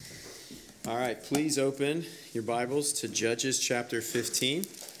All right, please open your Bibles to Judges chapter 15.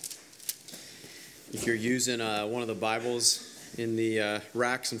 If you're using one of the Bibles in the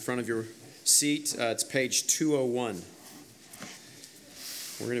racks in front of your seat, it's page 201.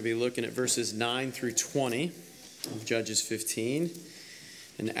 We're going to be looking at verses 9 through 20 of Judges 15.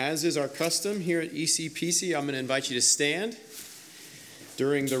 And as is our custom here at ECPC, I'm going to invite you to stand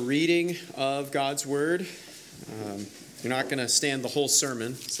during the reading of God's Word. You're not going to stand the whole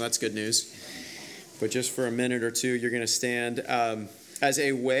sermon, so that's good news. But just for a minute or two, you're going to stand as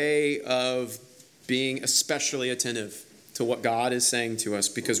a way of being especially attentive to what God is saying to us,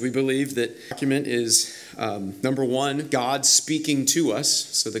 because we believe that the document is, number one, God speaking to us.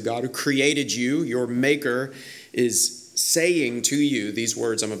 So the God who created you, your maker, is saying to you these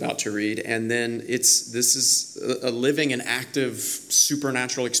words I'm about to read. And then this is a living and active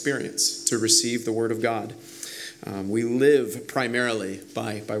supernatural experience to receive the word of God. We live primarily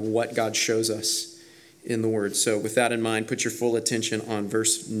by what God shows us in the Word. So with that in mind, put your full attention on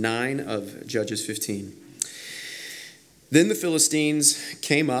verse 9 of Judges 15. Then the Philistines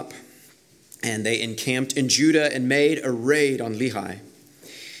came up, and they encamped in Judah and made a raid on Lehi.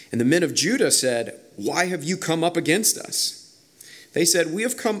 And the men of Judah said, "Why have you come up against us?" They said, "We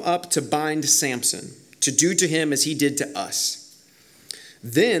have come up to bind Samson, to do to him as he did to us."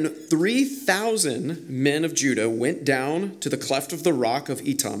 Then 3,000 men of Judah went down to the cleft of the rock of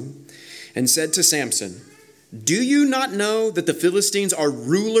Etam and said to Samson, "Do you not know that the Philistines are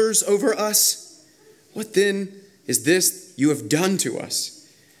rulers over us? What then is this you have done to us?"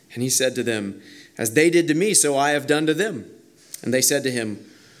 And he said to them, "As they did to me, so I have done to them." And they said to him,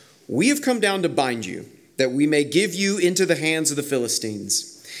 "We have come down to bind you, that we may give you into the hands of the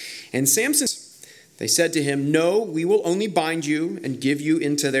Philistines." And Samson, they said to him, "No, we will only bind you and give you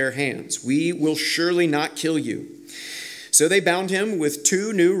into their hands. We will surely not kill you." So they bound him with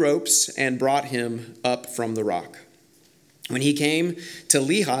 2 new ropes and brought him up from the rock. When he came to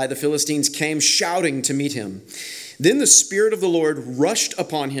Lehi, the Philistines came shouting to meet him. Then the Spirit of the Lord rushed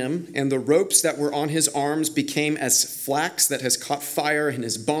upon him, and the ropes that were on his arms became as flax that has caught fire, and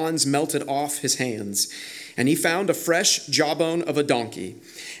his bonds melted off his hands. And he found a fresh jawbone of a donkey,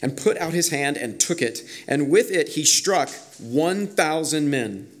 and put out his hand and took it, and with it he struck 1,000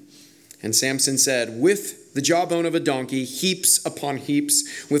 men. And Samson said, "With the jawbone of a donkey, heaps upon heaps,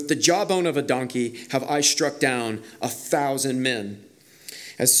 with the jawbone of a donkey have I struck down 1,000 men."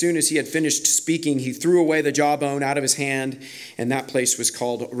 As soon as he had finished speaking, he threw away the jawbone out of his hand, and that place was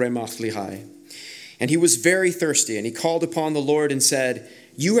called Ramath Lehi. And he was very thirsty, and he called upon the Lord and said,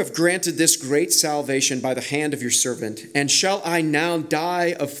 "You have granted this great salvation by the hand of your servant, and shall I now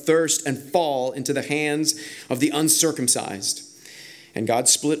die of thirst and fall into the hands of the uncircumcised?" And God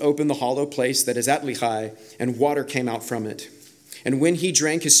split open the hollow place that is at Lehi, and water came out from it. And when he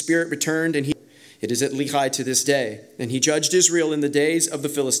drank, his spirit returned, and it is at Lehi to this day. And he judged Israel in the days of the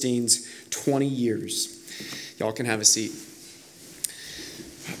Philistines 20 years. Y'all can have a seat.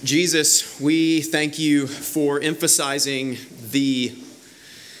 Jesus, we thank you for emphasizing the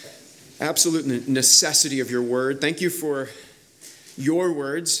absolute necessity of your word. Thank you for your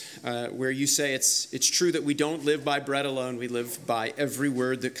words, where you say it's true that we don't live by bread alone, we live by every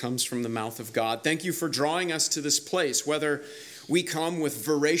word that comes from the mouth of God. Thank you for drawing us to this place, whether we come with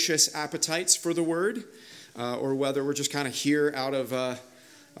voracious appetites for the word, or whether we're just kind of here out of a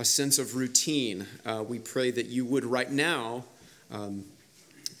sense of routine. We pray that you would right now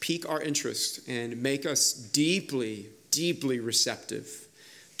pique our interest and make us deeply, deeply receptive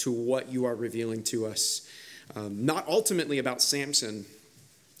to what you are revealing to us. Not ultimately about Samson,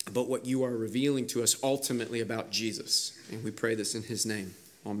 but what you are revealing to us ultimately about Jesus. And we pray this in his name.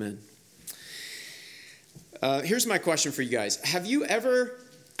 Amen. Here's my question for you guys. Have you ever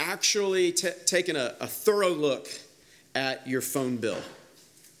actually taken a thorough look at your phone bill?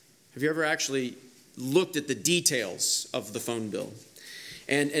 Have you ever actually looked at the details of the phone bill?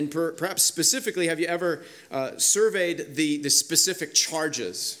 And perhaps specifically, have you ever surveyed the specific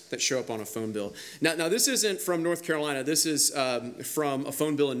charges that show up on a phone bill? Now this isn't from North Carolina. This is from a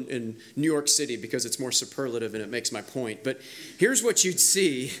phone bill in New York City, because it's more superlative and it makes my point. But here's what you'd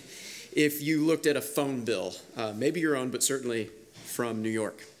see if you looked at a phone bill, maybe your own, but certainly from New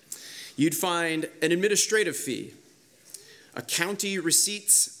York. You'd find an administrative fee, a county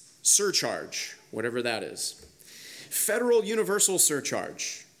receipts surcharge, whatever that is, federal universal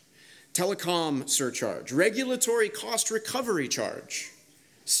surcharge, telecom surcharge, regulatory cost recovery charge,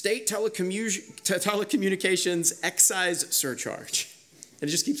 state telecommunications excise surcharge. And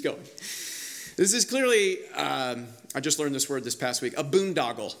it just keeps going. This is clearly, I just learned this word this past week, a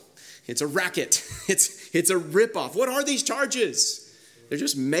boondoggle. It's a racket. It's a ripoff. What are these charges? They're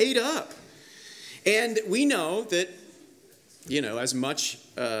just made up. And we know that, as much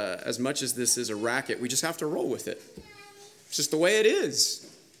as this is a racket, we just have to roll with it. It's just the way it is.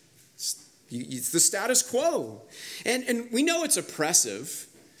 It's the status quo. And we know it's oppressive.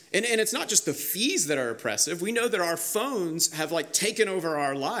 And it's not just the fees that are oppressive. We know that our phones have taken over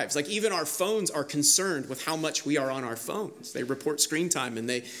our lives. Even our phones are concerned with how much we are on our phones. They report screen time and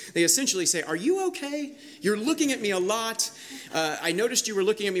they essentially say, "Are you okay? You're looking at me a lot. I noticed you were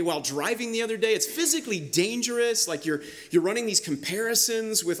looking at me while driving the other day." It's physically dangerous. You're running these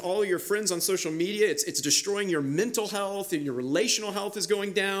comparisons with all your friends on social media. It's destroying your mental health, and your relational health is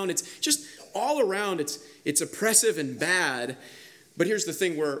going down. It's just all around. It's oppressive and bad. But here's the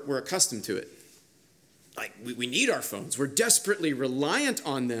thing, we're accustomed to it. We need our phones. We're desperately reliant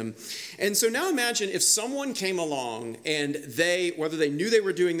on them. And so now imagine if someone came along and whether they knew they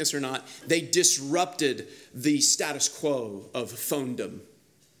were doing this or not, they disrupted the status quo of phonedom.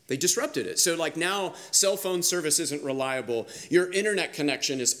 They disrupted it. So now cell phone service isn't reliable. Your internet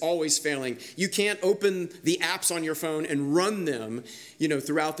connection is always failing. You can't open the apps on your phone and run them,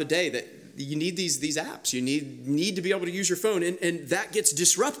 throughout the day. That you need these apps. You need to be able to use your phone, and that gets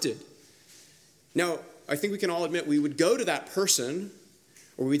disrupted. Now, I think we can all admit we would go to that person,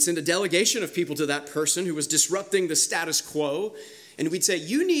 or we'd send a delegation of people to that person who was disrupting the status quo, and we'd say,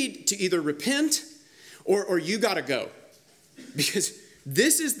 "You need to either repent or you got to go." Because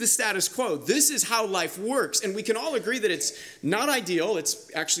this is the status quo. This is how life works. And we can all agree that it's not ideal. It's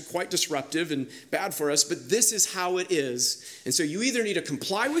actually quite disruptive and bad for us, but this is how it is. And so you either need to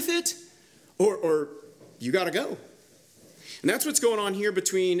comply with it or you got to go. And that's what's going on here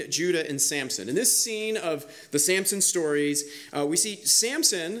between Judah and Samson. In this scene of the Samson stories, we see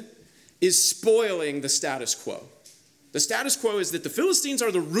Samson is spoiling the status quo. The status quo is that the Philistines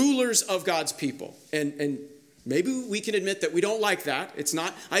are the rulers of God's people. And maybe we can admit that we don't like that. It's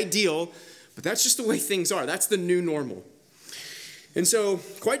not ideal, but that's just the way things are. That's the new normal. And so,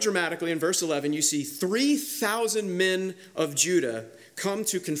 quite dramatically, in verse 11, you see 3,000 men of Judah come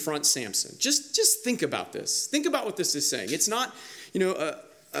to confront Samson. Just think about this. Think about what this is saying. It's not,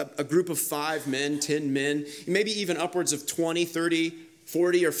 a group of 5 men, 10 men, maybe even upwards of 20, 30,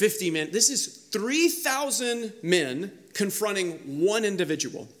 40, or 50 men. This is 3,000 men confronting one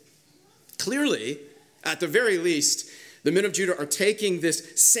individual. Clearly, at the very least, the men of Judah are taking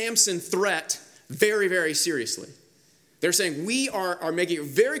this Samson threat very, very seriously. They're saying, we are making it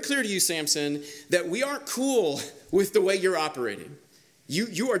very clear to you, Samson, that we aren't cool with the way you're operating.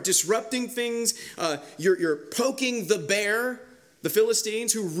 You are disrupting things. You're poking the bear, the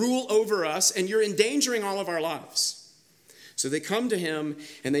Philistines, who rule over us, and you're endangering all of our lives. So they come to him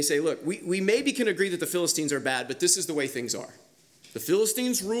and they say, look, we maybe can agree that the Philistines are bad, but this is the way things are. The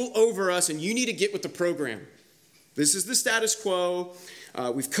Philistines rule over us, and you need to get with the program. This is the status quo.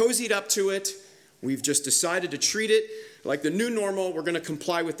 We've cozied up to it. We've just decided to treat it like the new normal. We're going to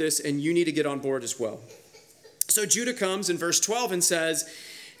comply with this, and you need to get on board as well. So Judah comes in verse 12 and says,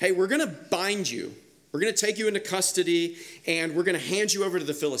 hey, we're going to bind you. We're going to take you into custody, and we're going to hand you over to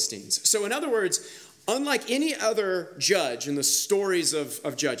the Philistines. So in other words, unlike any other judge in the stories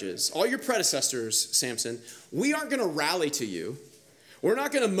of judges, all your predecessors, Samson, we aren't going to rally to you. We're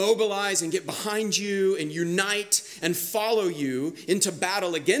not going to mobilize and get behind you and unite and follow you into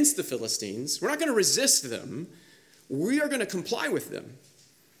battle against the Philistines. We're not going to resist them. We are going to comply with them.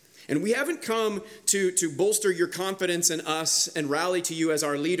 And we haven't come to bolster your confidence in us and rally to you as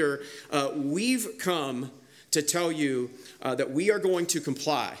our leader. We've come to tell you that we are going to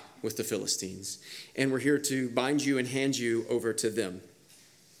comply with the Philistines. And we're here to bind you and hand you over to them.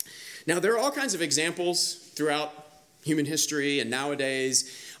 Now, there are all kinds of examples throughout human history and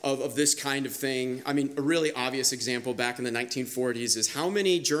nowadays of this kind of thing. I mean, a really obvious example back in the 1940s is how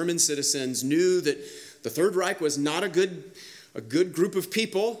many German citizens knew that the Third Reich was not a good group of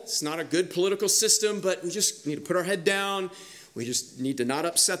people. It's not a good political system, but we just need to put our head down. We just need to not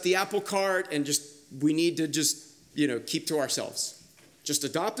upset the apple cart, and we need to keep to ourselves. Just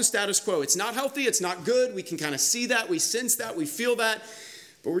adopt the status quo. It's not healthy. It's not good. We can kind of see that. We sense that. We feel that.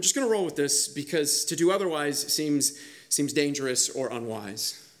 But we're just going to roll with this because to do otherwise seems dangerous or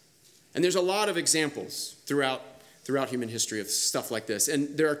unwise. And there's a lot of examples throughout human history of stuff like this.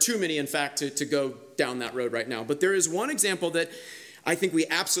 And there are too many, in fact, to go down that road right now. But there is one example that I think we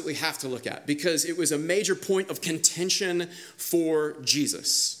absolutely have to look at because it was a major point of contention for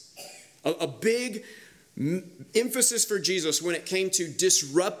Jesus. A big emphasis for Jesus when it came to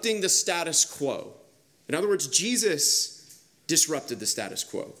disrupting the status quo. In other words, Jesus disrupted the status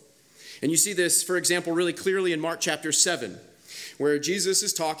quo. And you see this, for example, really clearly in Mark chapter 7, where Jesus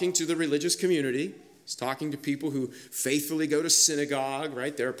is talking to the religious community. He's talking to people who faithfully go to synagogue,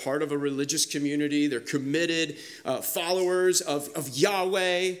 right? They're part of a religious community. They're committed followers of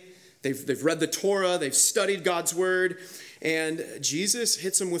Yahweh. They've read the Torah. They've studied God's word. And Jesus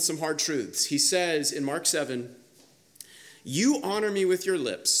hits them with some hard truths. He says in Mark 7, you honor me with your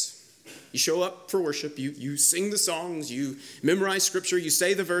lips. You show up for worship. You sing the songs. You memorize scripture. You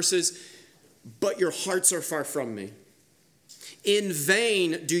say the verses. But your hearts are far from me. In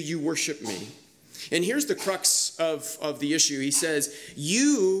vain do you worship me. And here's the crux of the issue. He says,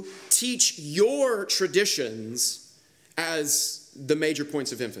 you teach your traditions as the major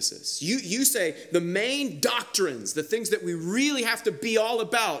points of emphasis. You say the main doctrines, the things that we really have to be all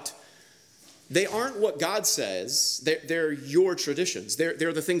about, they aren't what God says. They're your traditions. They're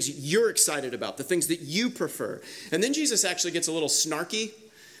the things you're excited about, the things that you prefer. And then Jesus actually gets a little snarky.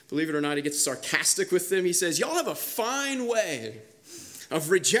 Believe it or not, he gets sarcastic with them. He says, y'all have a fine way of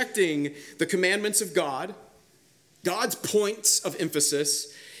rejecting the commandments of God, God's points of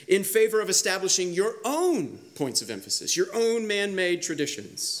emphasis, in favor of establishing your own points of emphasis, your own man-made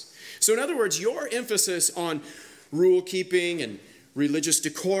traditions. So in other words, your emphasis on rule keeping and religious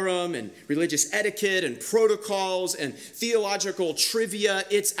decorum and religious etiquette and protocols and theological trivia,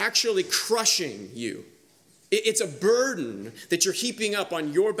 it's actually crushing you. It's a burden that you're heaping up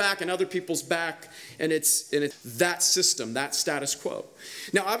on your back and other people's back, and it's that system, that status quo.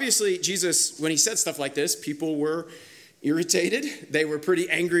 Now, obviously, Jesus, when he said stuff like this, people were irritated. They were pretty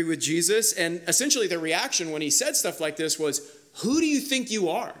angry with Jesus, and essentially their reaction when he said stuff like this was, who do you think you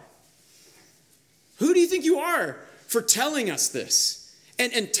are? Who do you think you are for telling us this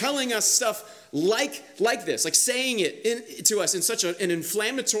and telling us stuff like this, like saying it to us in such an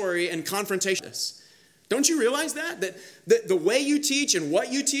inflammatory and confrontation? Don't you realize that the way you teach and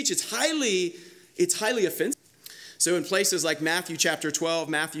what you teach, it's highly offensive. So in places like Matthew chapter 12,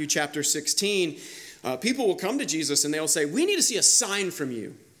 Matthew chapter 16, people will come to Jesus and they'll say, we need to see a sign from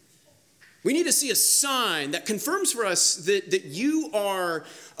you. We need to see a sign that confirms for us that you are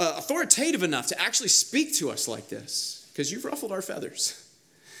authoritative enough to actually speak to us like this, because you've ruffled our feathers.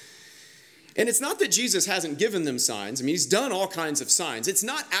 And it's not that Jesus hasn't given them signs. I mean, he's done all kinds of signs. It's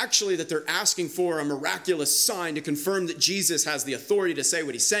not actually that they're asking for a miraculous sign to confirm that Jesus has the authority to say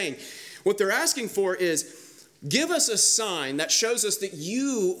what he's saying. What they're asking for is, give us a sign that shows us that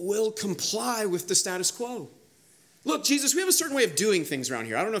you will comply with the status quo. Look, Jesus, we have a certain way of doing things around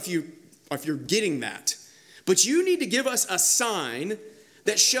here. I don't know if you're getting that. But you need to give us a sign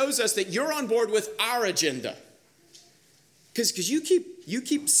that shows us that you're on board with our agenda. Because you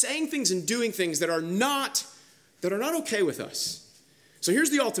keep saying things and doing things that are not okay with us. So here's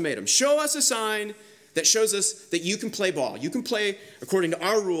the ultimatum. Show us a sign that shows us that you can play ball. You can play according to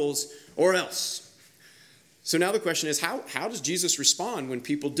our rules or else. So now the question is, how does Jesus respond when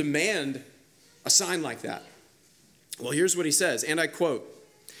people demand a sign like that? Well, here's what he says, and I quote,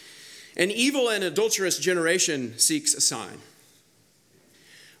 an evil and adulterous generation seeks a sign.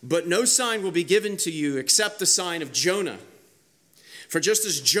 But no sign will be given to you except the sign of Jonah. For just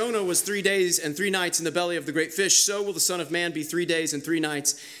as Jonah was 3 days and 3 nights in the belly of the great fish, so will the Son of Man be 3 days and 3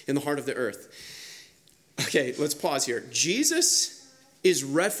 nights in the heart of the earth. Okay, let's pause here. Jesus is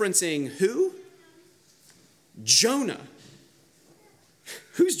referencing who? Jonah.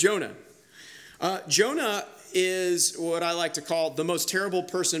 Who's Jonah? Jonah is what I like to call the most terrible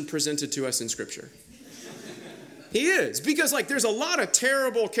person presented to us in Scripture. He is, because there's a lot of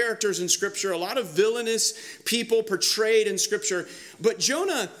terrible characters in Scripture, a lot of villainous people portrayed in Scripture. But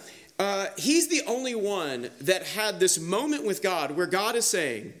Jonah, he's the only one that had this moment with God where God is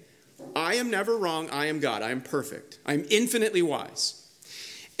saying, I am never wrong, I am God, I am perfect, I am infinitely wise.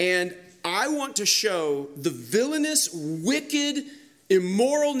 And I want to show the villainous, wicked,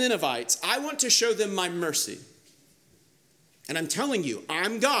 immoral Ninevites, I want to show them my mercy. And I'm telling you,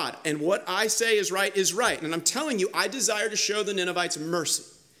 I'm God, and what I say is right is right. And I'm telling you, I desire to show the Ninevites mercy.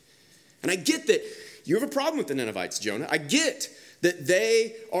 And I get that you have a problem with the Ninevites, Jonah. I get that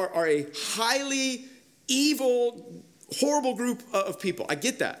they are a highly evil, horrible group of people. I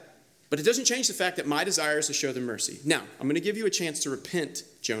get that. But it doesn't change the fact that my desire is to show them mercy. Now, I'm going to give you a chance to repent,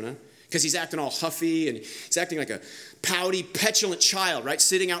 Jonah, because he's acting all huffy and he's acting like a pouty, petulant child, right?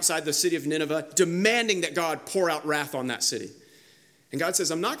 Sitting outside the city of Nineveh, demanding that God pour out wrath on that city. And God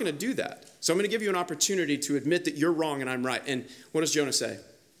says, I'm not going to do that. So I'm going to give you an opportunity to admit that you're wrong and I'm right. And what does Jonah say?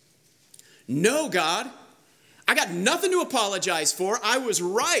 No, God, I got nothing to apologize for. I was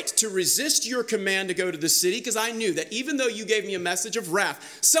right to resist your command to go to the city because I knew that even though you gave me a message of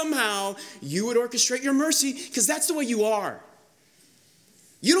wrath, somehow you would orchestrate your mercy because that's the way you are.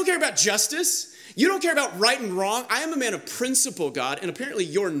 You don't care about justice. You don't care about right and wrong. I am a man of principle, God, and apparently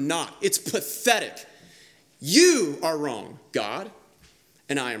you're not. It's pathetic You are wrong, God,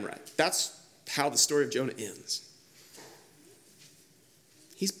 and I am right. That's how the story of Jonah ends.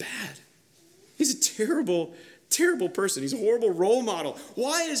 He's bad. He's a terrible, terrible person. He's a horrible role model.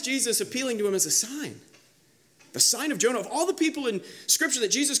 Why is Jesus appealing to him as a sign? The sign of Jonah. Of all the people in Scripture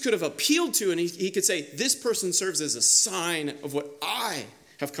that Jesus could have appealed to, and he could say, this person serves as a sign of what I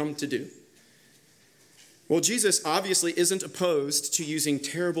have come to do. Well, Jesus obviously isn't opposed to using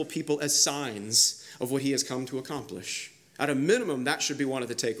terrible people as signs of what he has come to accomplish. At a minimum, that should be one of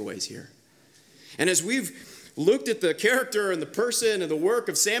the takeaways here. And as we've looked at the character and the person and the work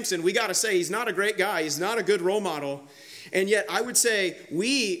of Samson, we got to say he's not a great guy. He's not a good role model. And yet I would say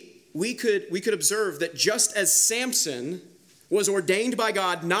we could observe that just as Samson was ordained by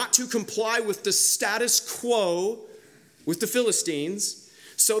God not to comply with the status quo with the Philistines,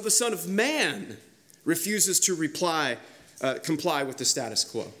 so the Son of Man refuses to comply with the status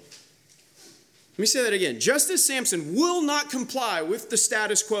quo. Let me say that again. Just as Samson will not comply with the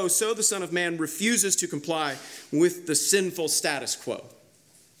status quo, so the Son of Man refuses to comply with the sinful status quo.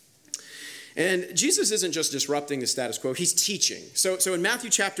 And Jesus isn't just disrupting the status quo, he's teaching. So in Matthew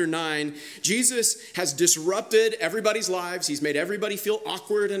chapter 9, Jesus has disrupted everybody's lives. He's made everybody feel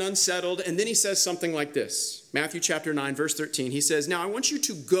awkward and unsettled. And then he says something like this. Matthew chapter 9, verse 13. He says, now I want you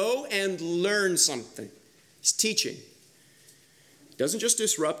to go and learn something. He's teaching. He doesn't just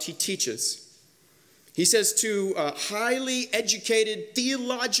disrupt, he teaches. He says to highly educated,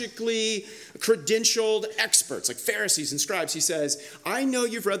 theologically credentialed experts like Pharisees and scribes, he says, I know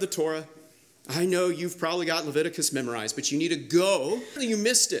you've read the Torah. I know you've probably got Leviticus memorized, but you need to go. You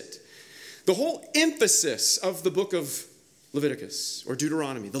missed it. The whole emphasis of the book of Leviticus or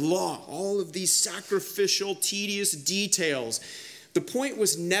Deuteronomy, the law, all of these sacrificial, tedious details, the point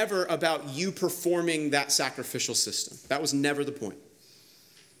was never about you performing that sacrificial system. That was never the point.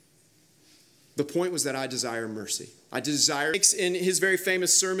 The point was that I desire mercy. I desire, in his very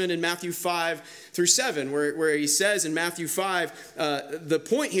famous sermon in Matthew 5 through 7, where he says in Matthew 5, the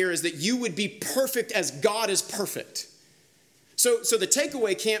point here is that you would be perfect as God is perfect. So the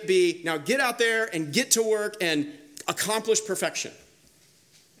takeaway can't be, now get out there and get to work and accomplish perfection.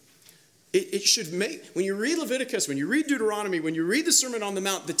 It should make, when you read Leviticus, when you read Deuteronomy, when you read the Sermon on the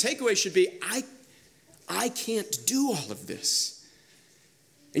Mount, the takeaway should be, I can't do all of this.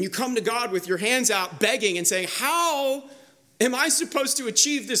 And you come to God with your hands out begging and saying, how am I supposed to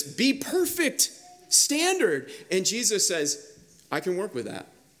achieve this be perfect standard? And Jesus says, I can work with that.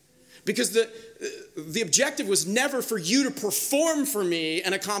 Because the objective was never for you to perform for me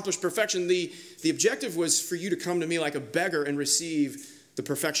and accomplish perfection. The objective was for you to come to me like a beggar and receive the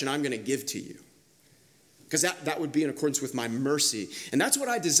perfection I'm going to give to you. Because that would be in accordance with my mercy. And that's what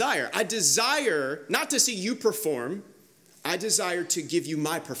I desire. I desire not to see you perform. I desire to give you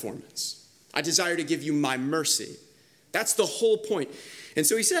my performance. I desire to give you my mercy. That's the whole point. And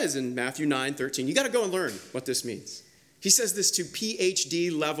so he says in Matthew 9:13, you got to go and learn what this means. He says this to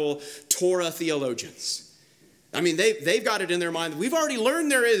PhD level Torah theologians. I mean, they've got it in their mind. We've already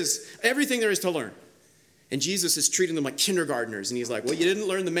learned everything there is to learn. And Jesus is treating them like kindergartners. And he's like, well, you didn't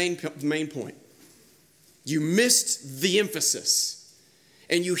learn the main point. You missed the emphasis.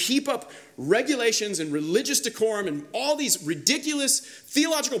 And you heap up regulations and religious decorum and all these ridiculous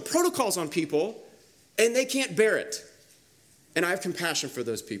theological protocols on people, and they can't bear it. And I have compassion for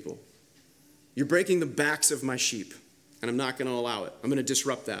those people. You're breaking the backs of my sheep, and I'm not going to allow it. I'm going to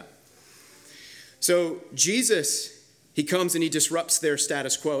disrupt that. So Jesus, he comes and he disrupts their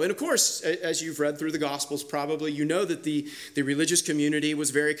status quo. And of course, as you've read through the Gospels probably, you know that the religious community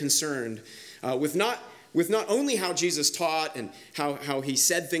was very concerned with not only how Jesus taught and how he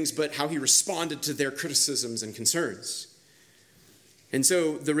said things, but how he responded to their criticisms and concerns. And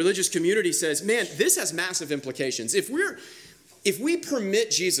so the religious community says, man, this has massive implications. If we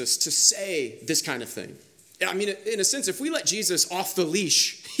permit Jesus to say this kind of thing, I mean, in a sense, if we let Jesus off the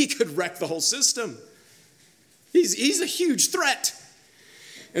leash, he could wreck the whole system. He's a huge threat.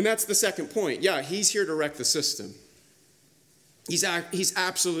 And that's the second point. Yeah, he's here to wreck the system. He's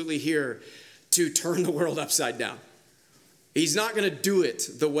absolutely here to turn the world upside down. He's not going to do it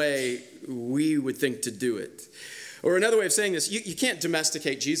the way we would think to do it. Or another way of saying this, you can't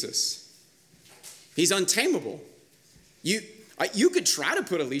domesticate Jesus. He's untamable. You could try to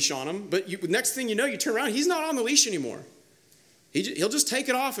put a leash on him, but next thing you know, you turn around, he's not on the leash anymore. He'll just take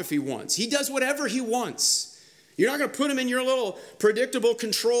it off if he wants. He does whatever he wants. You're not going to put him in your little predictable,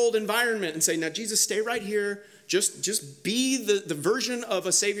 controlled environment and say, now, Jesus, stay right here. Just be the version of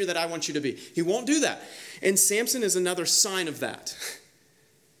a Savior that I want you to be. He won't do that. And Samson is another sign of that.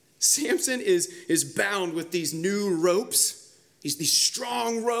 Samson is bound with these new ropes these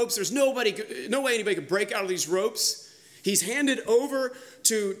strong ropes. There's no way anybody could break out of these ropes. He's handed over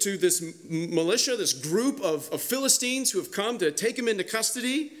to this militia, this group of Philistines who have come to take him into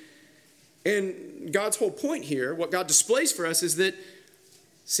custody. And God's whole point here, what God displays for us, is that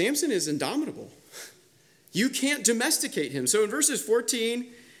Samson is indomitable. You can't domesticate him. So in verses 14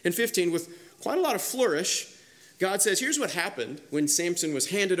 and 15, with quite a lot of flourish, God says, here's what happened when Samson was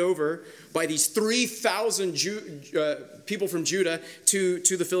handed over by these 3,000 people from Judah to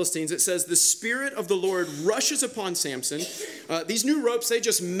the Philistines. It says, the Spirit of the Lord rushes upon Samson. These new ropes, they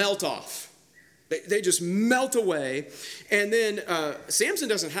just melt off. They just melt away. And then Samson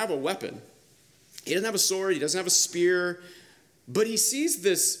doesn't have a weapon. He doesn't have a sword. He doesn't have a spear. But he sees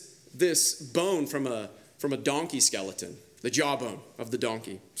this bone from a donkey skeleton, the jawbone of the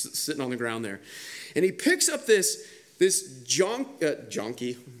donkey, sitting on the ground there. And he picks up this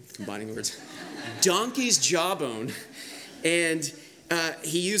donkey, combining words, donkey's jawbone, and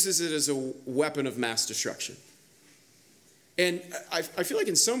he uses it as a weapon of mass destruction. And I feel like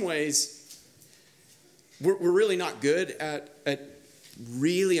in some ways, we're really not good at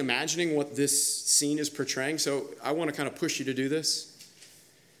really imagining what this scene is portraying. So I want to kind of push you to do this.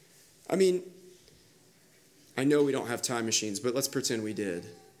 I mean, I know we don't have time machines, but let's pretend we did.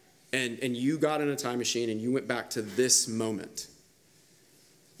 And you got in a time machine and you went back to this moment.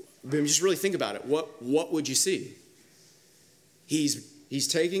 But just really think about it. What would you see? He's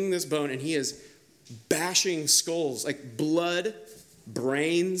taking this bone and he is bashing skulls, like blood,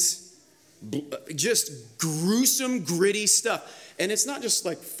 brains, just gruesome, gritty stuff. And it's not just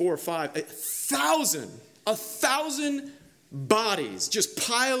like 4 or 5, 1,000 bodies just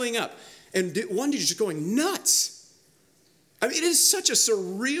piling up. And one dude just going nuts. I mean, it is such a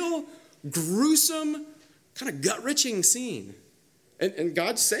surreal, gruesome, kind of gut-wrenching scene. And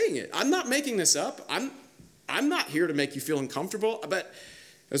God's saying it. I'm not making this up. I'm not here to make you feel uncomfortable. But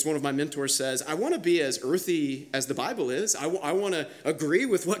as one of my mentors says, I want to be as earthy as the Bible is. I want to agree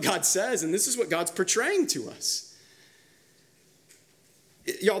with what God says. And this is what God's portraying to us.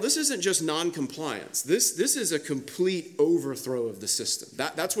 Y'all, this isn't just non-compliance. This is a complete overthrow of the system.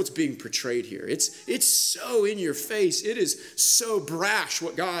 That's what's being portrayed here. It's so in your face. It is so brash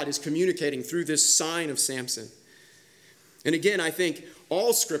what God is communicating through this sign of Samson. And again, I think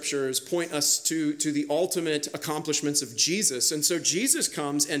all scriptures point us to the ultimate accomplishments of Jesus. And so Jesus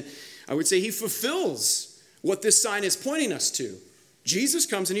comes and I would say he fulfills what this sign is pointing us to. Jesus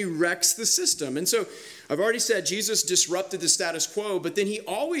comes and he wrecks the system. And so I've already said Jesus disrupted the status quo, but then he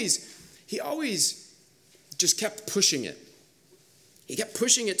always just kept pushing it. He kept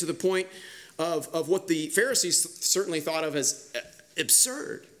pushing it to the point of what the Pharisees certainly thought of as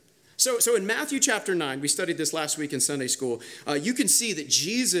absurd. So in Matthew chapter 9, we studied this last week in Sunday school, you can see that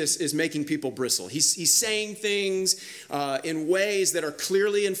Jesus is making people bristle. He's saying things in ways that are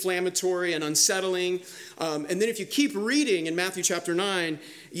clearly inflammatory and unsettling. And then if you keep reading in Matthew chapter 9,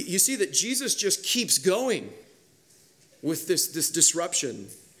 you see that Jesus just keeps going with this disruption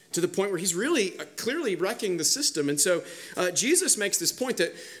to the point where he's really clearly wrecking the system. And so Jesus makes this point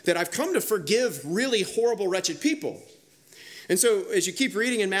that I've come to forgive really horrible, wretched people. And so as you keep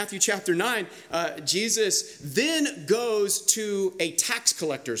reading in Matthew chapter 9, Jesus then goes to a tax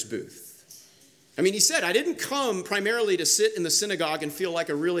collector's booth. I mean, he said, I didn't come primarily to sit in the synagogue and feel like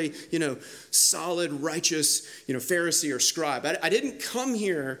a really, solid, righteous, Pharisee or scribe. I didn't come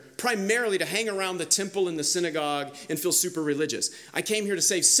here primarily to hang around the temple and the synagogue and feel super religious. I came here to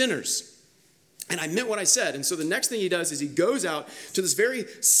save sinners. And I meant what I said. And so the next thing he does is he goes out to this very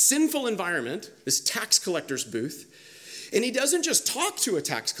sinful environment, this tax collector's booth. And he doesn't just talk to a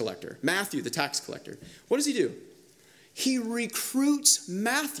tax collector, Matthew, the tax collector. What does he do? He recruits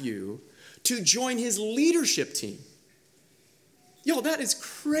Matthew to join his leadership team. Y'all, that is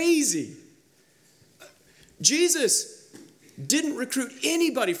crazy. Jesus didn't recruit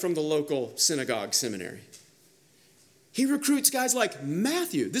anybody from the local synagogue seminary. He recruits guys like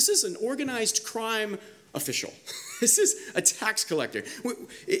Matthew. This is an organized crime official. This is a tax collector.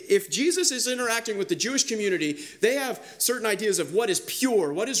 If Jesus is interacting with the Jewish community, they have certain ideas of what is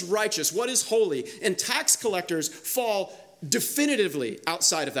pure, what is righteous, what is holy, and tax collectors fall definitively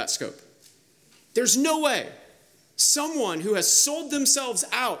outside of that scope. There's no way someone who has sold themselves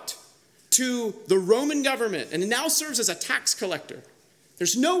out to the Roman government and now serves as a tax collector,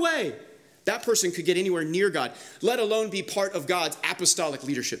 there's no way that person could get anywhere near God, let alone be part of God's apostolic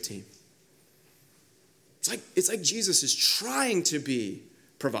leadership team. It's like Jesus is trying to be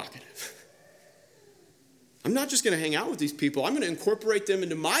provocative. I'm not just going to hang out with these people. I'm going to incorporate them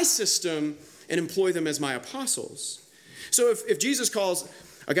into my system and employ them as my apostles. So if Jesus calls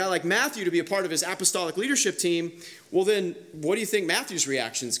a guy like Matthew to be a part of his apostolic leadership team, well then, what do you think Matthew's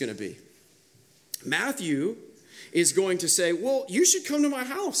reaction is going to be? Matthew is going to say, well, you should come to my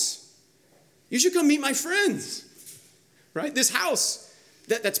house. You should come meet my friends, right? This house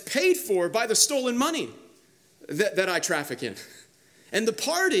that's paid for by the stolen money that I traffic in. And the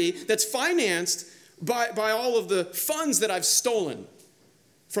party that's financed by all of the funds that I've stolen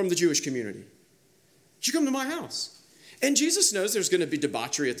from the Jewish community. You should come to my house. And Jesus knows there's going to be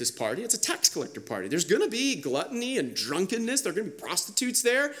debauchery at this party. It's a tax collector party. There's going to be gluttony and drunkenness. There are going to be prostitutes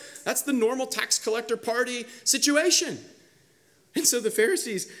there. That's the normal tax collector party situation. And so the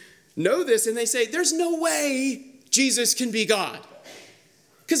Pharisees know this, and they say, there's no way Jesus can be God.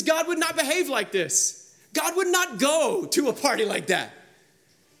 Because God would not behave like this. God would not go to a party like that.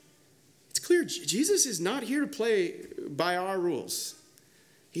 It's clear Jesus is not here to play by our rules.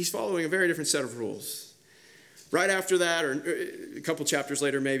 He's following a very different set of rules. Right after that, or a couple chapters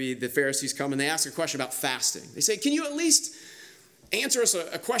later, maybe the Pharisees come and they ask a question about fasting. They say, can you at least answer us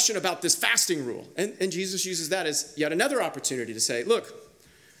a question about this fasting rule? And Jesus uses that as yet another opportunity to say, look,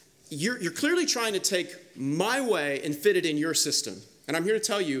 you're clearly trying to take my way and fit it in your system. And I'm here to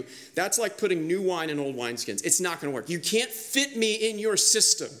tell you, that's like putting new wine in old wineskins. It's not going to work. You can't fit me in your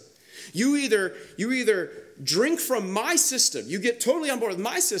system. You either drink from my system, you get totally on board with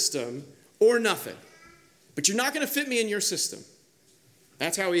my system, or nothing. But you're not going to fit me in your system.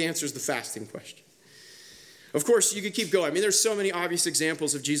 That's how he answers the fasting question. Of course, you could keep going. I mean, there's so many obvious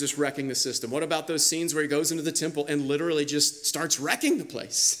examples of Jesus wrecking the system. What about those scenes where he goes into the temple and literally just starts wrecking the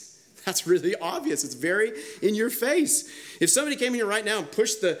place? That's really obvious. It's very in your face. If somebody came here right now and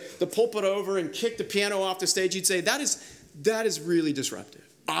pushed the pulpit over and kicked the piano off the stage, you'd say, that is really disruptive,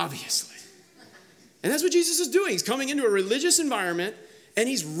 obviously. And that's what Jesus is doing. He's coming into a religious environment and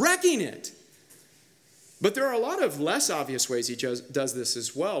he's wrecking it. But there are a lot of less obvious ways he does this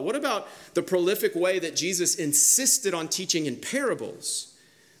as well. What about the prolific way that Jesus insisted on teaching in parables?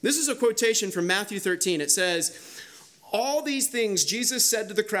 This is a quotation from Matthew 13. It says, all these things Jesus said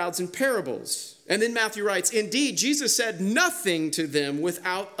to the crowds in parables. And then Matthew writes, indeed, Jesus said nothing to them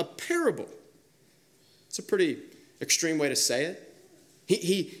without a parable. It's a pretty extreme way to say it.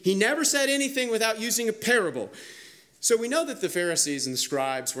 He never said anything without using a parable. So we know that the Pharisees and the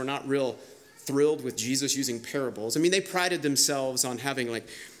scribes were not real thrilled with Jesus using parables. I mean, they prided themselves on having like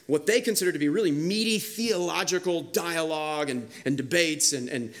what they considered to be really meaty theological dialogue and debates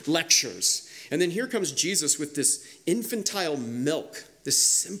and lectures. And then here comes Jesus with this infantile milk, this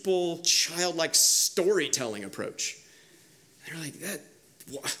simple, childlike storytelling approach. And they're like,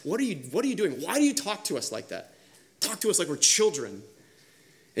 what are you doing? Why do you talk to us like that? Talk to us like we're children.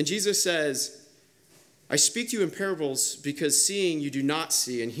 And Jesus says, I speak to you in parables because seeing you do not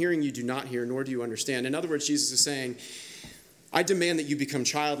see and hearing you do not hear, nor do you understand. In other words, Jesus is saying, I demand that you become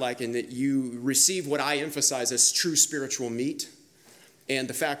childlike and that you receive what I emphasize as true spiritual meat. And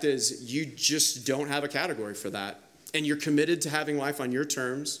the fact is, you just don't have a category for that. And you're committed to having life on your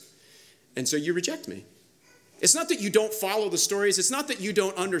terms. And so you reject me. It's not that you don't follow the stories. It's not that you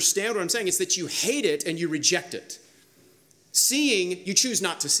don't understand what I'm saying. It's that you hate it and you reject it. Seeing, you choose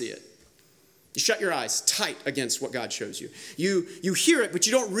not to see it. You shut your eyes tight against what God shows you. You hear it, but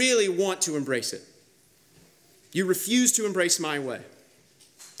you don't really want to embrace it. You refuse to embrace my way.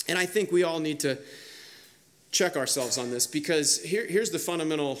 And I think we all need to check ourselves on this because here's the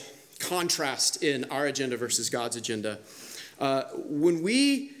fundamental contrast in our agenda versus God's agenda. When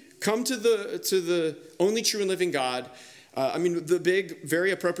we come to the only true and living God, the big,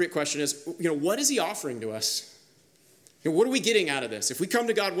 very appropriate question is, what is he offering to us? What are we getting out of this? If we come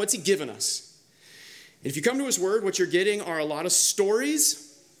to God, what's he given us? If you come to his word, what you're getting are a lot of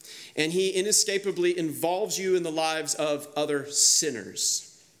stories, and he inescapably involves you in the lives of other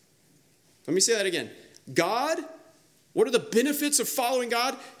sinners. Let me say that again. God, what are the benefits of following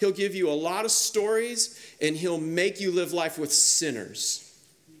God? He'll give you a lot of stories, and he'll make you live life with sinners.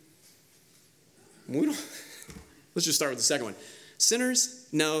 Let's just start with the second one. Sinners?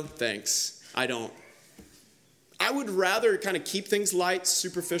 No, thanks. I don't. I would rather kind of keep things light,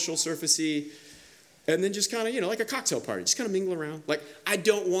 superficial, surfacey, and then just kind of, like a cocktail party, just kind of mingle around. Like, I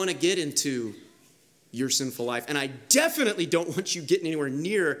don't want to get into your sinful life, and I definitely don't want you getting anywhere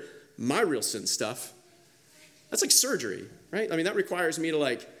near my real sin stuff. That's like surgery, right? I mean, that requires me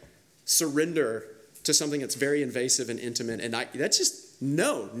to surrender to something that's very invasive and intimate, and that's just,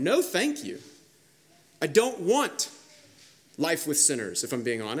 no thank you. I don't want life with sinners, if I'm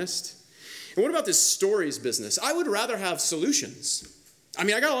being honest. And what about this stories business? I would rather have solutions. I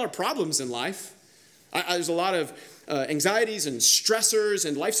mean, I got a lot of problems in life. There's a lot of anxieties and stressors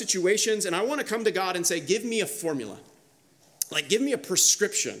and life situations, and I want to come to God and say, give me a formula. Like, give me a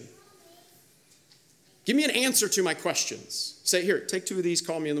prescription. Give me an answer to my questions. Say, here, take 2 of these,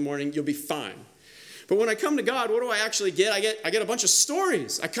 call me in the morning, you'll be fine. But when I come to God, what do I actually get? I get a bunch of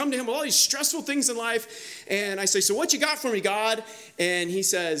stories. I come to him with all these stressful things in life, and I say, so what you got for me, God? And he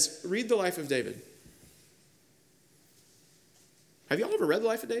says, read the life of David. Have y'all ever read the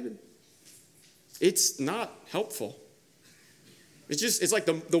life of David? It's not helpful. It's like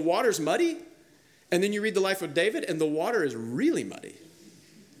the water's muddy, and then you read the life of David, and the water is really muddy.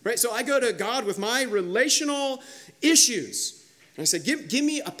 Right? So I go to God with my relational issues. And I say, give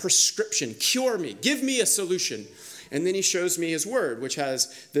me a prescription, cure me, give me a solution. And then he shows me his word, which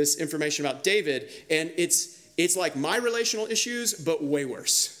has this information about David. And it's like my relational issues, but way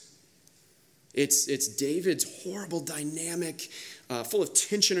worse. It's David's horrible dynamic, full of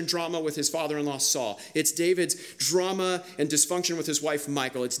tension and drama with his father-in-law Saul. It's David's drama and dysfunction with his wife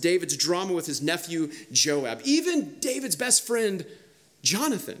Michal. It's David's drama with his nephew Joab. Even David's best friend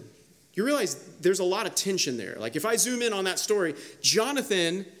Jonathan. You realize there's a lot of tension there. Like if I zoom in on that story,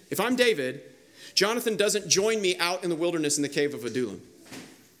 Jonathan, if I'm David, Jonathan doesn't join me out in the wilderness in the cave of Adullam.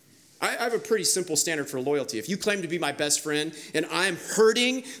 I have a pretty simple standard for loyalty. If you claim to be my best friend and I'm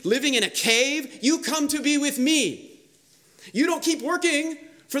hurting, living in a cave, you come to be with me. You don't keep working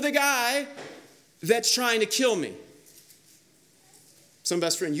for the guy that's trying to kill me. Some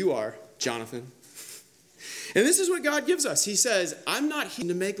best friend you are, Jonathan. And this is what God gives us. He says, I'm not here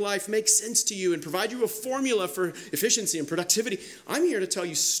to make life make sense to you and provide you a formula for efficiency and productivity. I'm here to tell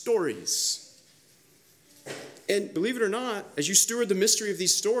you stories. And believe it or not, as you steward the mystery of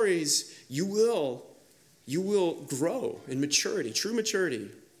these stories, you will grow in maturity, true maturity.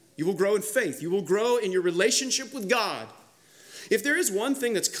 You will grow in faith. You will grow in your relationship with God. If there is one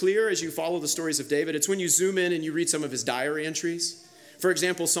thing that's clear as you follow the stories of David, it's when you zoom in and you read some of his diary entries. For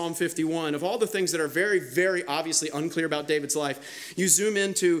example, Psalm 51, of all the things that are very, very obviously unclear about David's life, you zoom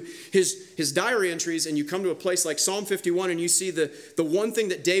into his diary entries and you come to a place like Psalm 51 and you see the one thing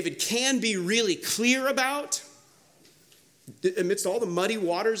that David can be really clear about, amidst all the muddy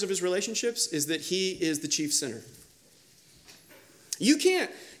waters of his relationships, is that he is the chief sinner. You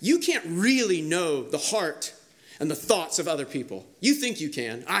can't really know the heart and the thoughts of other people. You think you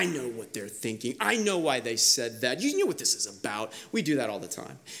can. I know what they're thinking. I know why they said that. You know what this is about. We do that all the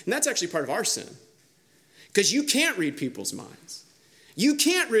time. And that's actually part of our sin. Because you can't read people's minds. You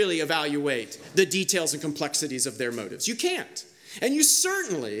can't really evaluate the details and complexities of their motives. You can't. And you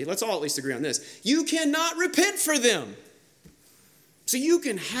certainly, let's all at least agree on this, you cannot repent for them. So you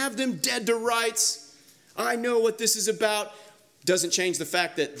can have them dead to rights. I know what this is about. Doesn't change the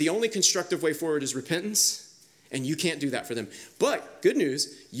fact that the only constructive way forward is repentance. And you can't do that for them. But good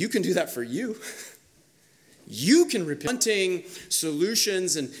news, you can do that for you. You can repent. Wanting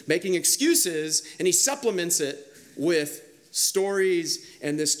solutions and making excuses, and he supplements it with stories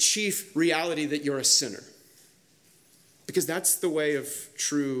and this chief reality that you're a sinner. Because that's the way of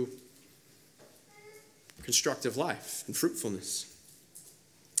true constructive life and fruitfulness.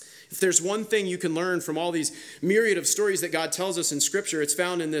 If there's one thing you can learn from all these myriad of stories that God tells us in Scripture, it's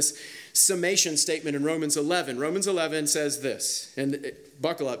found in this summation statement in Romans 11. Romans 11 says this, and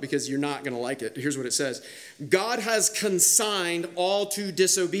buckle up because you're not going to like it. Here's what it says. God has consigned all to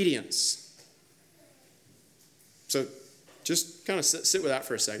disobedience. So just kind of sit with that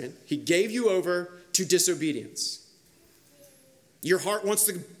for a second. He gave you over to disobedience. Your heart wants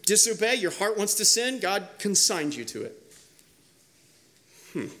to disobey. Your heart wants to sin. God consigned you to it.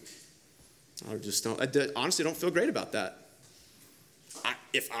 I honestly don't feel great about that.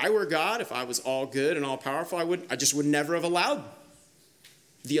 If I were God, if I was all good and all powerful, I just would never have allowed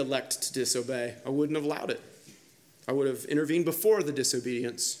the elect to disobey. I wouldn't have allowed it. I would have intervened before the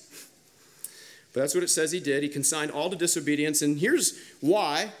disobedience. But that's what it says he did. He consigned all to disobedience. And here's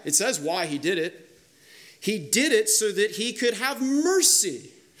why. It says why he did it. He did it so that he could have mercy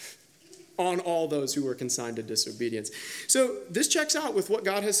on all those who were consigned to disobedience. So this checks out with what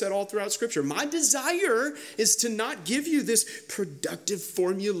God has said all throughout Scripture. My desire is to not give you this productive,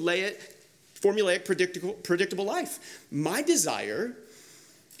 formulaic, predictable life. My desire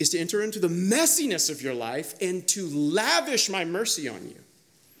is to enter into the messiness of your life and to lavish my mercy on you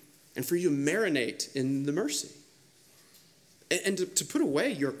and for you to marinate in the mercy and to put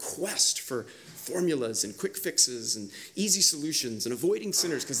away your quest for formulas and quick fixes and easy solutions and avoiding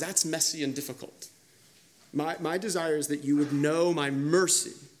sinners, because that's messy and difficult. My desire is that you would know my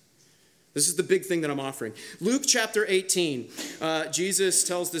mercy. This is the big thing that I'm offering. Luke chapter 18, Jesus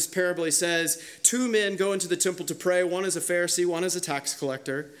tells this parable. He says, 2 men go into the temple to pray. One is a Pharisee, one is a tax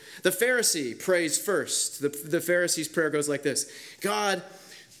collector. The Pharisee prays first. The Pharisee's prayer goes like this. God,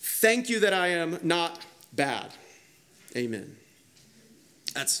 thank you that I am not bad. Amen.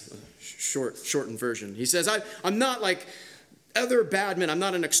 That's a shortened version. He says, I'm not like other bad men. I'm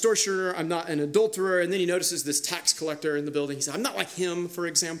not an extortioner. I'm not an adulterer. And then he notices this tax collector in the building. He says, I'm not like him, for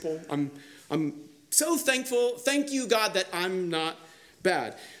example. I'm so thankful. Thank you, God, that I'm not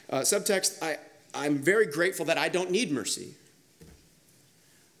bad. Subtext, I'm very grateful that I don't need mercy.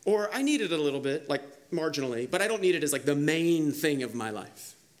 Or I need it a little bit, like marginally, but I don't need it as like the main thing of my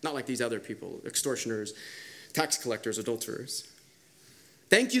life. Not like these other people, extortioners, tax collectors, adulterers.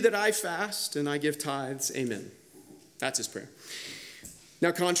 Thank you that I fast and I give tithes. Amen. That's his prayer.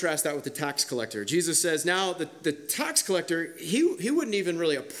 Now contrast that with the tax collector. Jesus says now the tax collector, he wouldn't even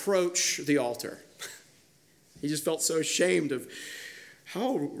really approach the altar. He just felt so ashamed of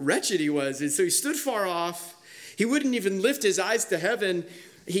how wretched he was. And so he stood far off. He wouldn't even lift his eyes to heaven.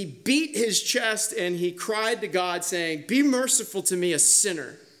 He beat his chest and he cried to God saying, be merciful to me, a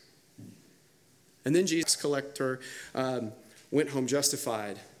sinner. And then Jesus collector went home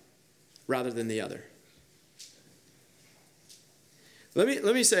justified rather than the other. Let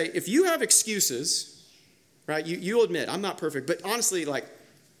me say, if you have excuses, right, you'll admit, I'm not perfect, but honestly, like,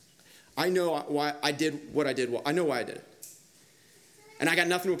 I know why I did what I did. Well, I know why I did it. And I got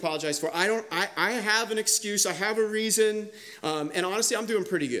nothing to apologize for. I have an excuse. I have a reason. And honestly, I'm doing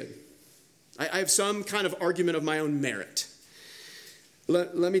pretty good. I have some kind of argument of my own merit.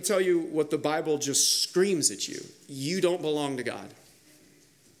 Let me tell you what the Bible just screams at you. You don't belong to God.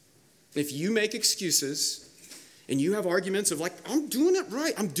 If you make excuses and you have arguments of like, I'm doing it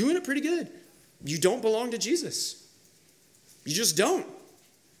right, I'm doing it pretty good, you don't belong to Jesus. You just don't.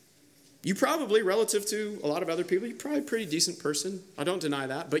 You probably, relative to a lot of other people, you're probably a pretty decent person. I don't deny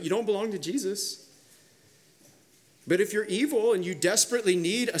that, but you don't belong to Jesus. But if you're evil and you desperately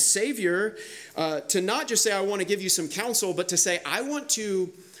need a Savior, to not just say, I want to give you some counsel, but to say, I want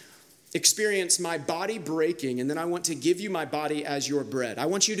to experience my body breaking, and then I want to give you my body as your bread. I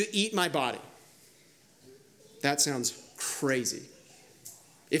want you to eat my body. That sounds crazy.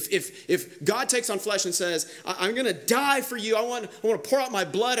 If God takes on flesh and says, I'm going to die for you, I want to pour out my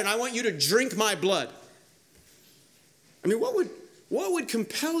blood, and I want you to drink my blood. I mean, what would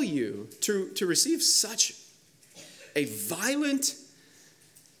compel you to receive such a violent,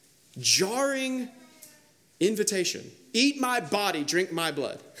 jarring invitation? Eat my body, drink my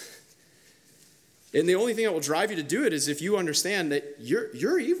blood. And the only thing that will drive you to do it is if you understand that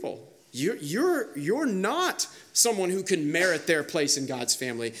you're evil. You're not someone who can merit their place in God's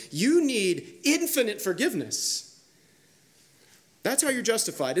family. You need infinite forgiveness. That's how you're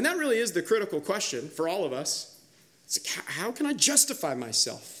justified. And that really is the critical question for all of us. It's like, how can I justify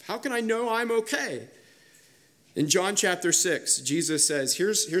myself? How can I know I'm okay? In John chapter 6, Jesus says,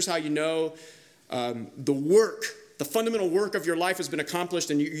 here's how you know the fundamental work of your life has been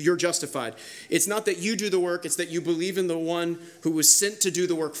accomplished and you're justified. It's not that you do the work, it's that you believe in the one who was sent to do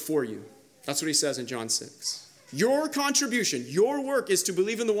the work for you. That's what he says in John 6. Your contribution, your work is to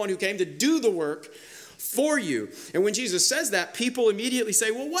believe in the one who came to do the work for you. And when Jesus says that, people immediately say,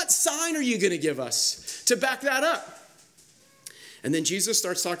 well, what sign are you going to give us to back that up? And then Jesus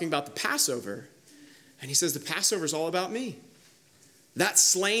starts talking about the Passover. And he says, the Passover is all about me. That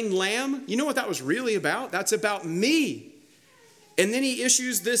slain lamb, you know what that was really about? That's about me. And then he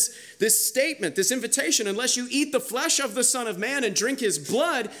issues this statement, this invitation, unless you eat the flesh of the Son of Man and drink his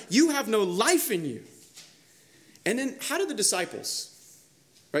blood, you have no life in you. And then how do the disciples,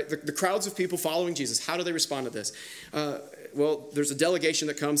 right, the crowds of people following Jesus, how do they respond to this? Well, there's a delegation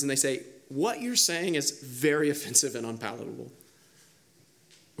that comes and they say, what you're saying is very offensive and unpalatable.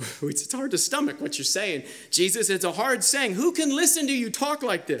 It's hard to stomach what you're saying. Jesus, it's a hard saying. Who can listen to you talk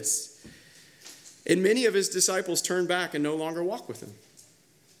like this? And many of his disciples turn back and no longer walk with him.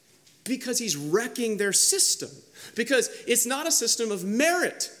 Because he's wrecking their system. Because it's not a system of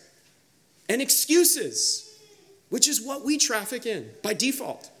merit and excuses, which is what we traffic in by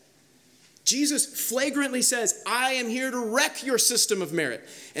default. Jesus flagrantly says, I am here to wreck your system of merit.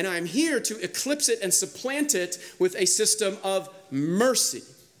 And I'm here to eclipse it and supplant it with a system of mercy.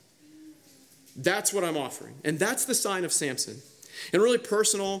 That's what I'm offering. And that's the sign of Samson. In a really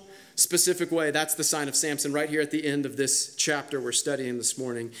personal, specific way, that's the sign of Samson right here at the end of this chapter we're studying this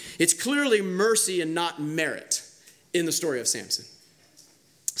morning. It's clearly mercy and not merit in the story of Samson.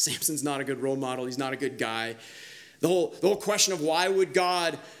 Samson's not a good role model. He's not a good guy. The whole question of why would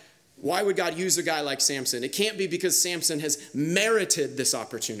God use a guy like Samson? It can't be because Samson has merited this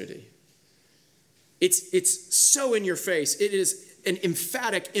opportunity. It's so in your face. It is an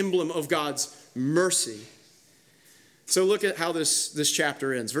emphatic emblem of God's mercy. So look at how this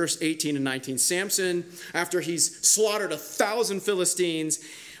chapter ends. Verse 18 and 19. Samson, after he's slaughtered 1,000 Philistines,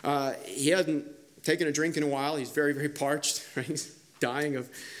 he hasn't taken a drink in a while. He's very, very parched. Right? dying of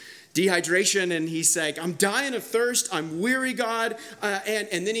dehydration, and he's saying, I'm dying of thirst, I'm weary, God.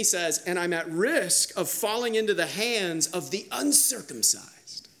 And then he says, and I'm at risk of falling into the hands of the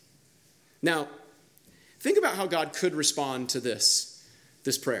uncircumcised. Now, think about how God could respond to this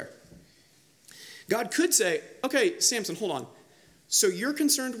prayer. God could say, okay, Samson, hold on. So you're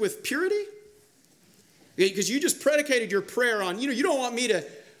concerned with purity? Because you just predicated your prayer on, you don't want me to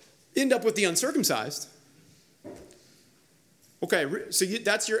end up with the uncircumcised. Okay, so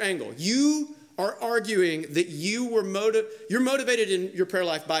that's your angle. You are arguing that you're motivated in your prayer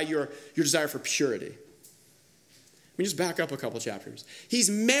life by your desire for purity. Let me just back up a couple chapters. He's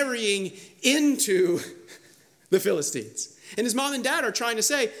marrying into the Philistines. And his mom and dad are trying to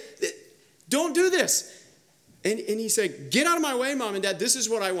say, don't do this. And he said, get out of my way, Mom and Dad. This is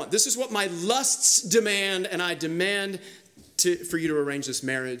what I want. This is what my lusts demand, and I demand for you to arrange this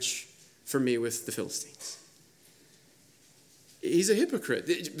marriage for me with the Philistines. He's a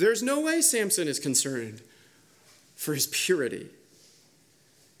hypocrite. There's no way Samson is concerned for his purity.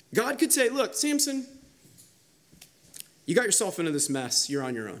 God could say, look, Samson, you got yourself into this mess. You're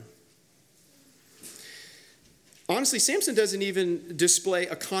on your own. Honestly, Samson doesn't even display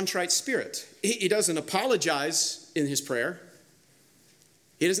a contrite spirit. He doesn't apologize in his prayer.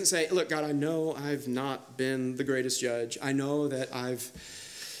 He doesn't say, look, God, I know I've not been the greatest judge. I know that I've,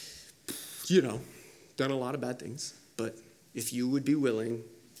 done a lot of bad things. But if you would be willing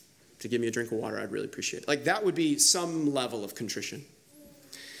to give me a drink of water, I'd really appreciate it. Like, that would be some level of contrition.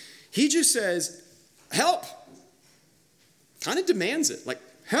 He just says, help. Kind of demands it. Like,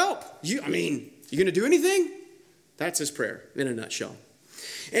 help. You going to do anything? That's his prayer in a nutshell.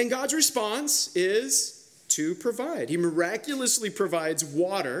 And God's response is to provide. He miraculously provides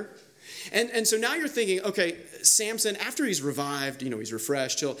water. And so now you're thinking, okay, Samson, after he's revived, he's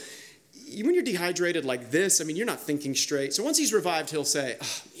refreshed, when you're dehydrated like this, you're not thinking straight. So once he's revived, he'll say,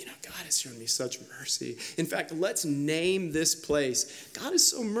 God has shown me such mercy. In fact, let's name this place. God is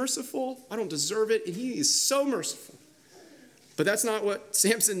so merciful. I don't deserve it, and he is so merciful. But that's not what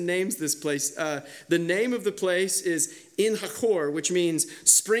Samson names this place. The name of the place is In Hakor, which means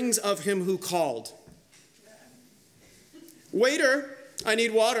springs of him who called. Waiter, I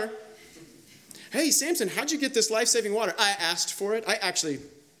need water. Hey, Samson, how'd you get this life-saving water? I asked for it.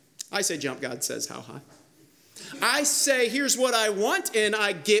 I say jump, God says how high. I say here's what I want, and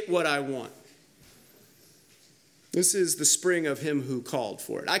I get what I want. This is the spring of him who called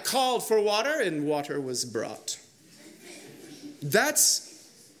for it. I called for water, and water was brought. That's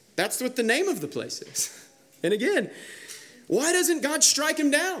what the name of the place is. And again, why doesn't God strike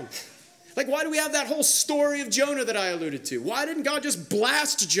him down? Like, why do we have that whole story of Jonah that I alluded to? Why didn't God just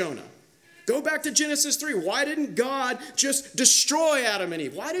blast Jonah? Go back to Genesis 3. Why didn't God just destroy Adam and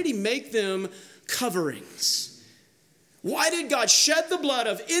Eve? Why did he make them coverings? Why did God shed the blood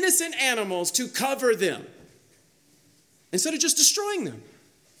of innocent animals to cover them instead of just destroying them?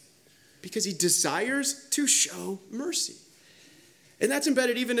 Because he desires to show mercy. And that's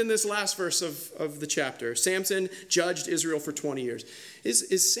embedded even in this last verse of the chapter. Samson judged Israel for 20 years.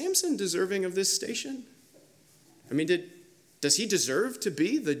 Is Samson deserving of this station? Does he deserve to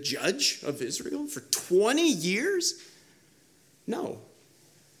be the judge of Israel for 20 years? No.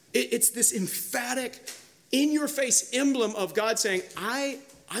 It's this emphatic, in-your-face emblem of God saying,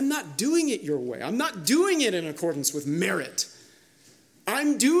 I'm not doing it your way. I'm not doing it in accordance with merit.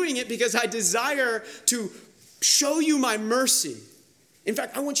 I'm doing it because I desire to show you my mercy. In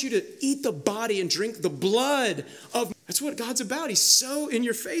fact, I want you to eat the body and drink the blood of. That's what God's about. He's so in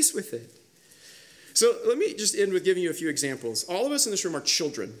your face with it. So let me just end with giving you a few examples. All of us in this room are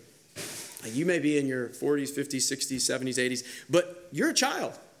children. You may be in your 40s, 50s, 60s, 70s, 80s, but you're a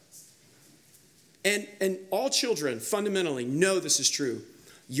child. And all children fundamentally know this is true.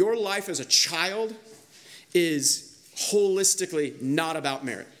 Your life as a child is holistically not about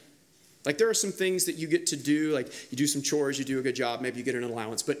merit. Like, there are some things that you get to do, like you do some chores, you do a good job, maybe you get an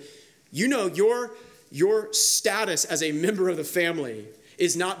allowance, but your status as a member of the family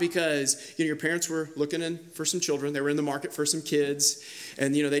is not because your parents were looking in for some children, they were in the market for some kids,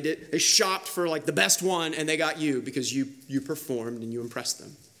 and they shopped for like the best one, and they got you because you performed and you impressed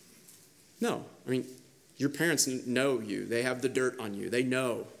them. No, your parents know you. They have the dirt on you. They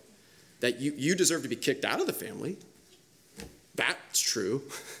know that you deserve to be kicked out of the family. That's true.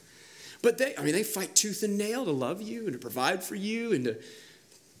 But they fight tooth and nail to love you and to provide for you and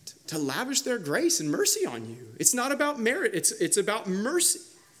to lavish their grace and mercy on you. It's not about merit. It's about mercy.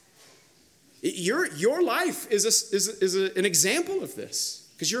 Your life is an example of this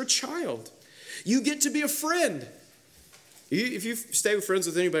because you're a child. You get to be a friend. If you stay with friends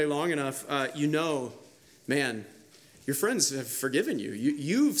with anybody long enough, man, Your friends have forgiven you.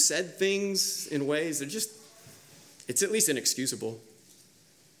 You've said things in ways that it's at least inexcusable.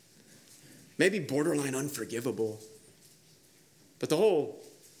 Maybe borderline unforgivable. But the whole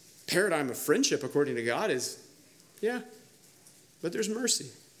paradigm of friendship, according to God, is, but there's mercy.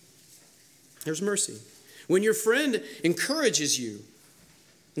 There's mercy. When your friend encourages you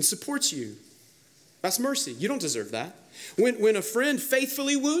and supports you, that's mercy. You don't deserve that. When a friend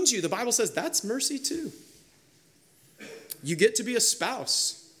faithfully wounds you, the Bible says that's mercy too. You get to be a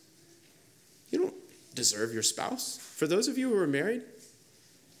spouse. You don't deserve your spouse. For those of you who are married,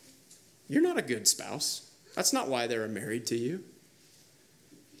 you're not a good spouse. That's not why they're married to you.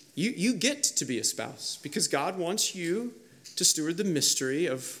 You get to be a spouse because God wants you to steward the mystery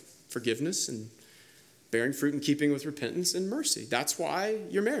of forgiveness and bearing fruit in keeping with repentance and mercy. That's why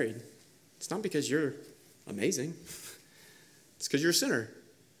you're married. It's not because you're amazing. It's because you're a sinner.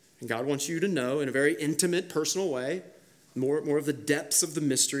 And God wants you to know in a very intimate, personal way more of the depths of the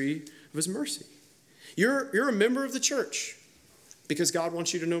mystery of his mercy. You're a member of the church because God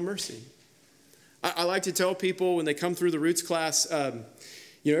wants you to know mercy. I like to tell people when they come through the Roots class,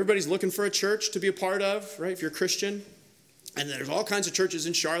 everybody's looking for a church to be a part of, right? If you're a Christian. And there's all kinds of churches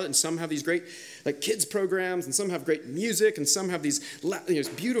in Charlotte, and some have these great kids programs, and some have great music, and some have these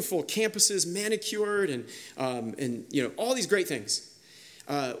beautiful campuses, manicured, and all these great things.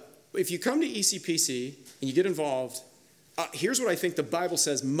 If you come to ECPC and you get involved, here's what I think the Bible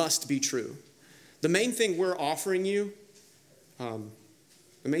says must be true. The main thing we're offering you, the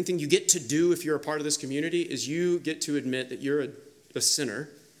main thing you get to do if you're a part of this community is you get to admit that you're a sinner,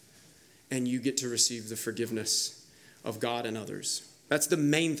 and you get to receive the forgiveness of God and others. That's the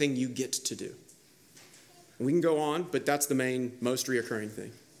main thing you get to do. We can go on, but that's the main, most reoccurring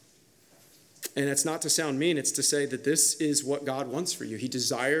thing. And it's not to sound mean, it's to say that this is what God wants for you. He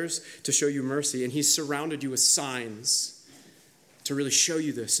desires to show you mercy, and he's surrounded you with signs to really show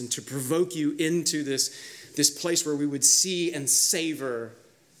you this and to provoke you into this place where we would see and savor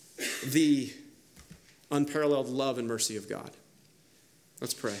the unparalleled love and mercy of God.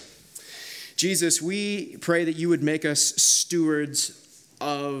 Let's pray. Jesus, we pray that you would make us stewards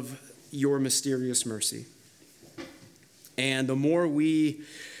of your mysterious mercy. And the more we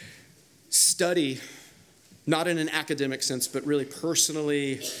study, not in an academic sense, but really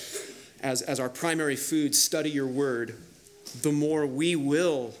personally as our primary food, study your word, the more we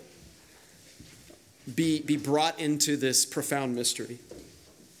will be brought into this profound mystery.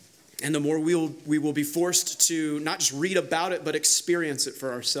 And the more we will be forced to not just read about it, but experience it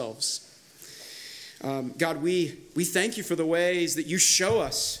for ourselves. God, we thank you for the ways that you show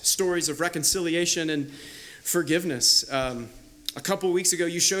us stories of reconciliation and forgiveness. A couple weeks ago,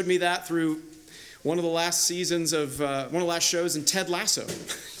 you showed me that through one of the last seasons of one of the last shows in Ted Lasso.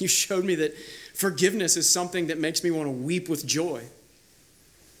 You showed me that forgiveness is something that makes me want to weep with joy.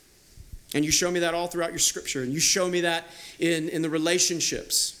 And you show me that all throughout your scripture. And you show me that in the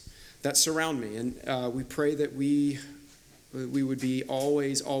relationships that surround me. And we pray that we would be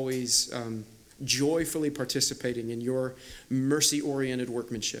always joyfully participating in your mercy-oriented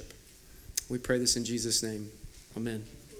workmanship. We pray this in Jesus' name. Amen.